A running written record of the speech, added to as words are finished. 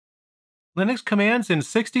Linux commands in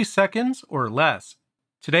 60 seconds or less.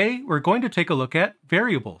 Today, we're going to take a look at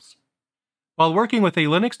variables. While working with a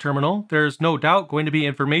Linux terminal, there's no doubt going to be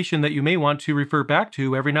information that you may want to refer back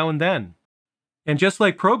to every now and then. And just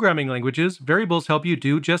like programming languages, variables help you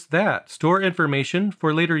do just that, store information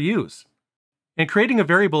for later use. And creating a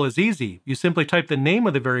variable is easy. You simply type the name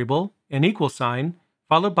of the variable, an equal sign,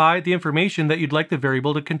 followed by the information that you'd like the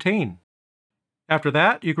variable to contain. After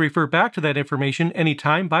that, you can refer back to that information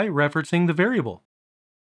anytime by referencing the variable.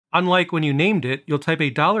 Unlike when you named it, you'll type a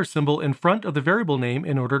dollar symbol in front of the variable name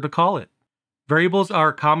in order to call it. Variables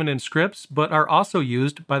are common in scripts, but are also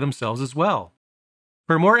used by themselves as well.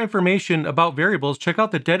 For more information about variables, check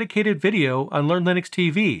out the dedicated video on Learn Linux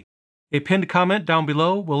TV. A pinned comment down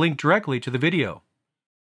below will link directly to the video.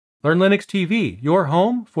 Learn Linux TV, your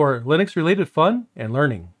home for Linux-related fun and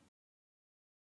learning.